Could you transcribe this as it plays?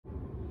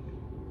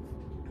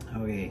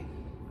Okay,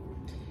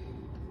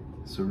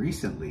 so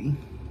recently,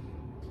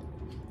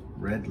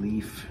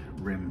 Leaf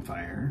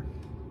Rimfire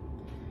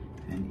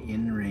and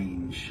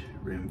In-Range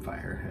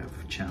Rimfire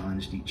have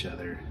challenged each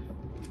other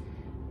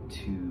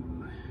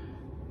to,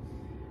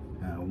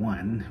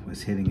 one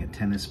was hitting a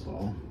tennis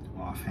ball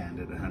offhand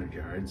at 100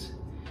 yards.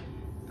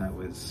 That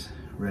was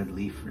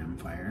Leaf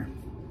Rimfire.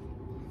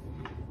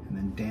 And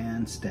then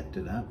Dan stepped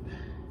it up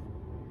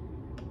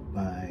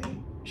by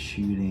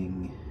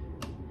shooting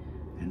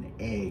an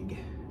egg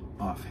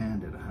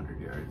offhand at 100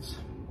 yards.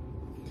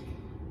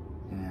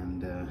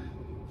 And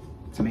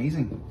it's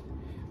amazing.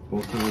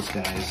 Both of those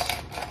guys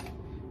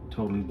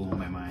totally blow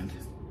my mind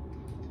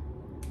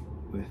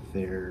with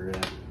their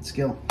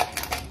skill.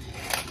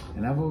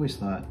 And I've always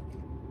thought,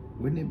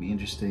 wouldn't it be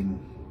interesting,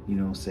 you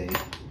know, say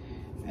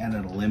at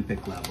an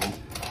Olympic level,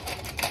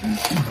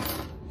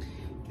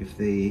 if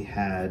they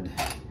had,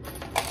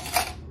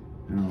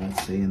 you know,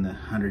 let's say in the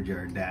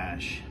 100-yard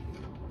dash,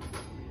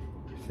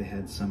 if they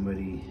had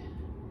somebody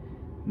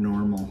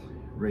normal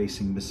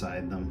racing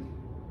beside them,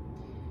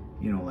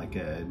 you know, like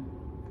a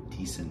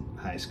decent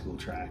high school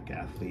track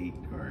athlete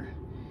or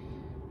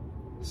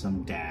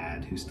some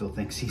dad who still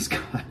thinks he's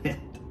got it,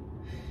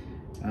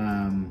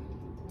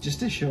 just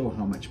to show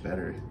how much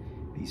better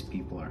these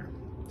people are.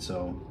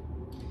 So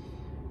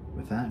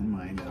with that in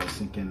mind, I was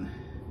thinking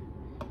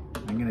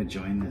I'm gonna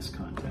join this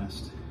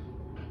contest,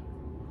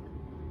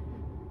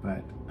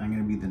 but I'm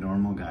gonna be the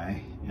normal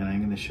guy and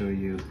I'm gonna show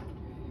you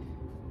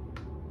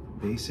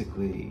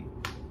basically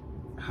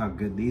how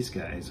good these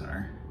guys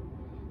are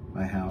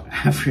by how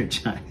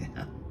average I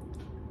am.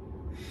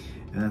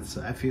 And that's,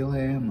 I feel I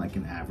am like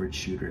an average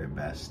shooter at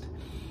best.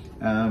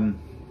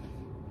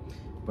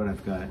 But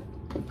I've got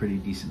a pretty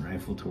decent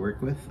rifle to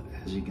work with.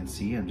 As you can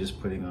see, I'm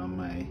just putting on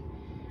my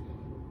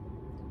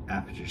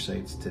aperture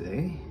sights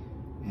today,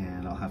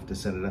 and I'll have to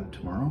set it up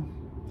tomorrow.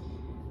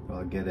 But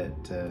I'll get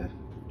it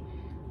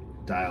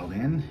dialed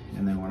in,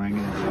 and then what I'm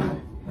gonna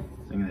do,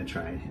 I'm gonna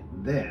try and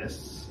hit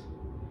this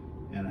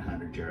at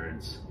 100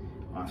 yards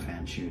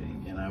offhand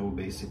shooting, and I will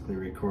basically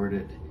record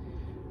it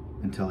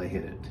until I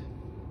hit it.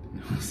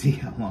 We'll see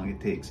how long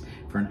it takes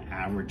for an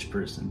average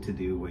person to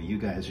do what you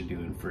guys are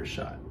doing first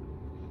shot.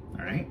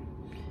 All right?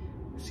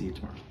 See you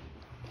tomorrow.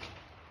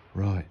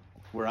 Right.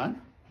 We're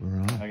on? We're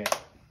on. Okay.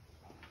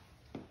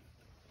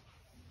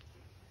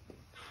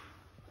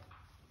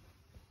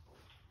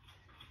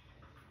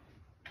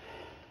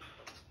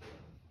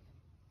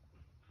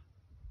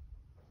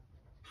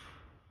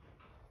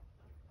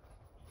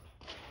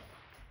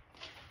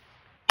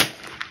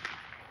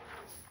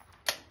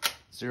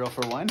 Zero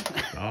for one.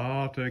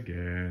 Not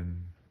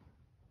again.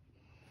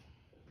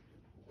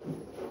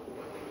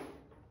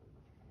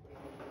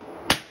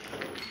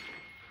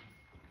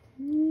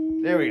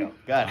 There we go.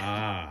 Got it.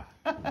 Ah.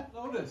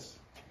 Notice.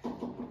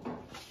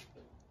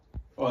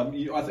 Oh, I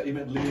thought you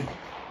meant lean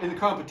in the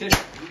competition.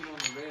 Lean on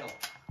the rail.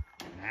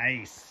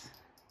 Nice.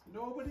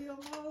 Nobody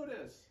will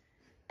notice.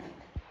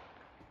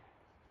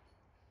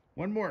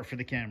 One more for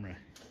the camera.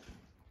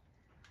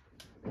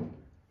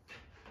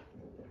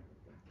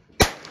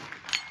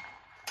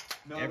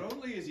 Not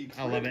only is he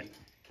pretty, I love it.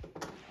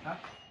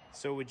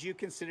 So would you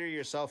consider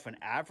yourself an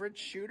average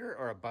shooter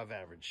or above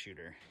average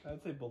shooter?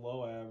 I'd say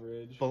below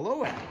average.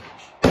 Below average.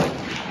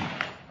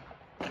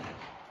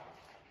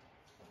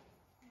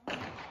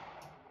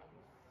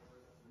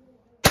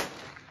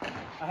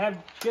 I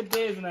have good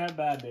days and I have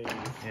bad days.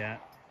 Yeah.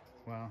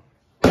 Well,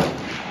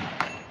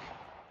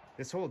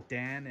 this whole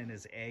Dan and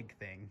his egg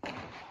thing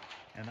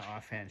and the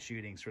offhand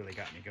shooting's really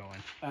got me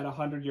going. At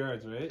 100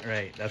 yards, right?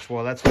 Right. That's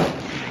what I'm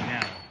shooting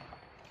now.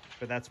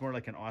 But that's more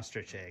like an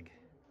ostrich egg.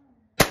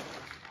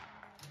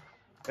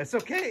 It's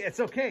okay. It's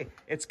okay.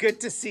 It's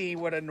good to see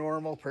what a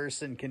normal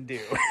person can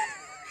do.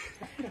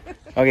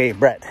 Okay,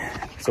 Brett.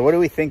 So what do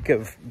we think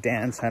of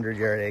Dan's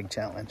 100-yard egg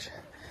challenge?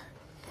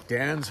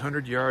 Dan's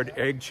 100-yard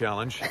egg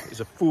challenge is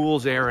a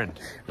fool's errand.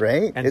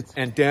 Right?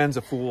 And Dan's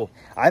a fool.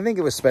 I think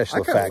it was special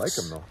I kinda effects.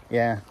 like him, though.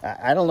 Yeah.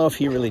 I don't know if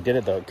he really did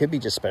it, though. It could be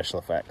just special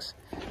effects.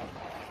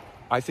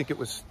 I think it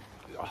was,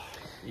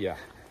 yeah,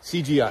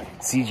 CGI.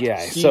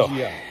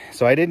 CGI.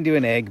 So I didn't do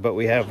an egg, but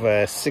we have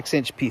a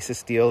 6-inch piece of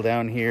steel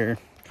down here.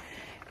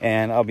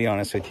 And I'll be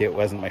honest with you, it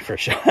wasn't my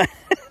first shot.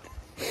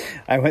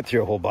 I went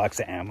through a whole box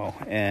of ammo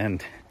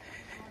and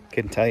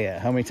couldn't tell you.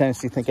 How many times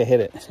do you think I hit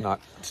it? It's not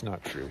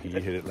true. He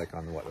hit it like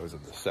on, what, was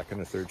it the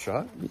second or third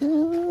shot? Yeah,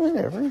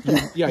 whatever.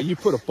 Yeah, you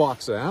put a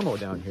box of ammo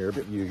down here,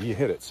 but you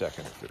hit it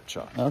second or third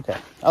shot. Okay,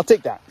 I'll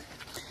take that.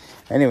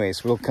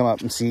 Anyways, we'll come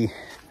up and see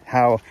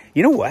how,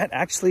 you know what?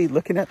 Actually,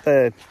 looking at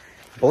the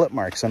bullet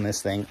marks on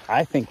this thing,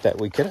 I think that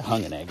we could have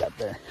hung an egg up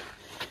there.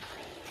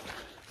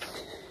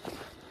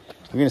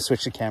 We're going to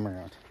switch the camera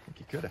around. I think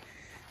you could have.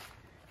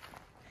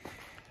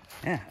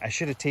 Yeah, I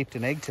should have taped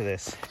an egg to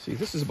this. See,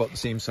 this is about the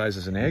same size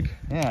as an egg.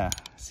 Yeah,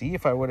 see,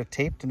 if I would have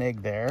taped an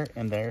egg there,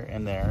 and there,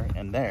 and there,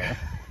 and there,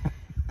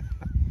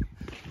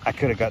 I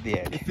could have got the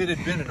egg. If it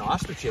had been an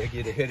ostrich egg,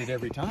 you'd have hit it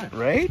every time.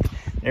 Right?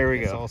 There we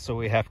go. Also,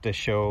 we have to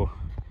show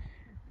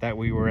that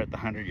we were at the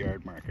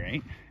 100-yard mark,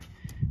 right?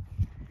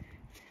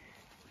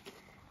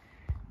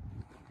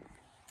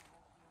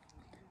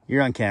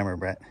 You're on camera,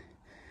 Brett.